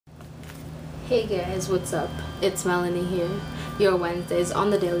Hey guys, what's up? It's Melanie here. Your Wednesdays on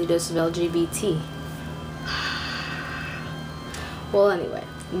the Daily Dose of LGBT. Well, anyway,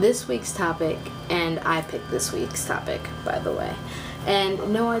 this week's topic, and I picked this week's topic, by the way.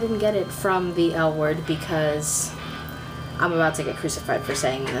 And no, I didn't get it from the L word because I'm about to get crucified for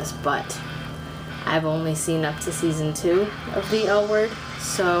saying this, but I've only seen up to season 2 of the L word,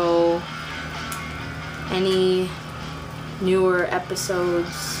 so any newer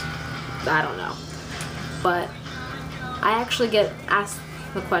episodes, I don't know. But I actually get asked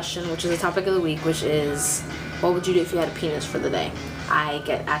the question, which is the topic of the week, which is, what would you do if you had a penis for the day? I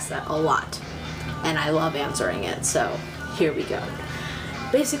get asked that a lot, and I love answering it, so here we go.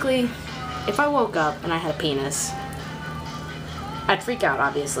 Basically, if I woke up and I had a penis, I'd freak out,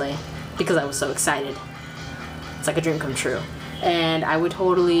 obviously, because I was so excited. It's like a dream come true. And I would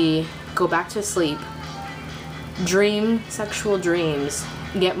totally go back to sleep, dream sexual dreams,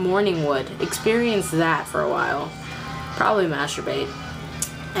 get morning wood, experience that for a while, probably masturbate,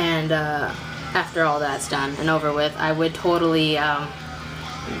 and after all that's done and over with, I would totally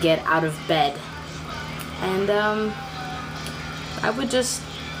get out of bed, and I would just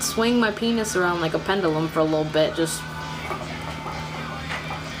swing my penis around like a pendulum for a little bit, just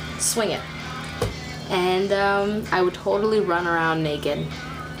swing it, and I would totally run around naked,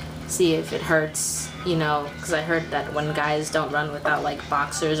 see if it hurts, you know, because I heard that when guys don't run without like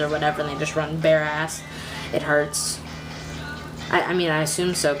boxers or whatever and they just run bare ass, it hurts. I mean, I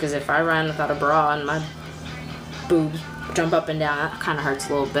assume so, because if I ran without a bra and my boobs jump up and down, that kind of hurts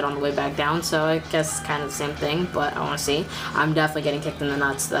a little bit on the way back down, so I guess it's kind of the same thing, but I want to see. I'm definitely getting kicked in the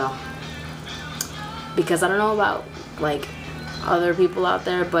nuts though, because I don't know about like other people out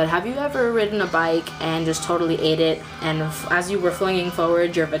there, but have you ever ridden a bike and just totally ate it, and as you were flinging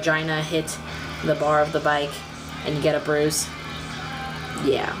forward, your vagina hit the bar of the bike and you get a bruise?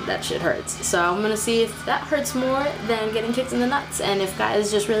 Yeah, that shit hurts. So I'm gonna see if that hurts more than getting kicked in the nuts, and if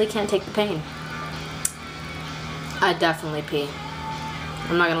guys just really can't take the pain. I'd definitely pee.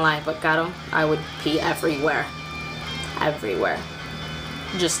 I'm not gonna lie, but Gato, I would pee everywhere. Everywhere.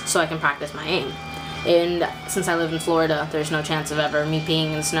 Just so I can practice my aim. And since I live in Florida, there's no chance of ever me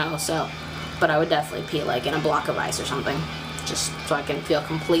peeing in snow, so, but I would definitely pee like in a block of ice or something, just so I can feel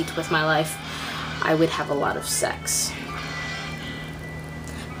complete with my life. I would have a lot of sex.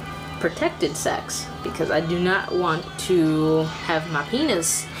 Protected sex, because I do not want to have my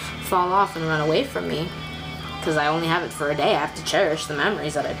penis fall off and run away from me, because I only have it for a day. I have to cherish the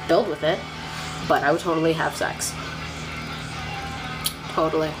memories that I build with it, but I would totally have sex.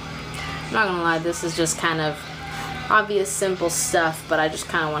 Totally. I'm not gonna lie, this is just kind of obvious, simple stuff, but I just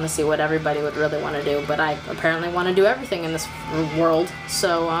kind of want to see what everybody would really want to do, but I apparently want to do everything in this world,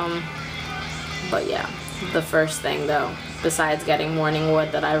 so, but yeah, the first thing, though, besides getting morning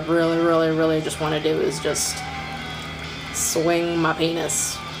wood, that I really just want to do is just swing my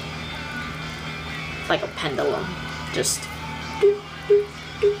penis like a pendulum, just doop, doop,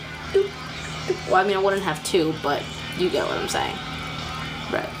 doop, doop, doop. Well, I mean, I wouldn't have two, but you get what I'm saying,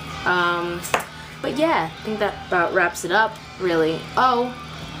 right? But yeah, I think that about wraps it up, really. Oh,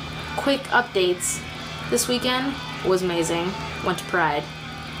 quick updates. This weekend was amazing. Went to Pride.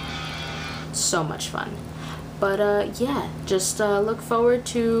 So much fun. But yeah, just look forward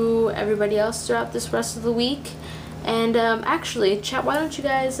to everybody else throughout this rest of the week. And actually, chat, why don't you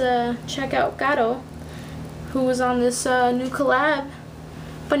guys check out Gato, who was on this new collab,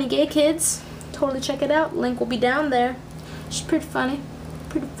 Funny Gay Kids. Totally check it out. Link will be down there. She's pretty funny.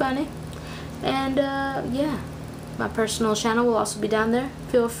 Pretty funny. And yeah, my personal channel will also be down there.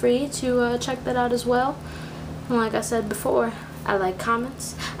 Feel free to check that out as well. And like I said before, I like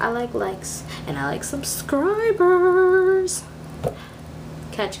comments, I like likes, and I like subscribers.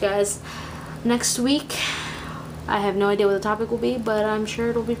 Catch you guys next week. I have no idea what the topic will be, but I'm sure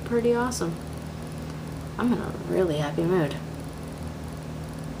it'll be pretty awesome. I'm in a really happy mood.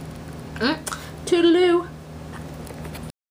 Toodaloo!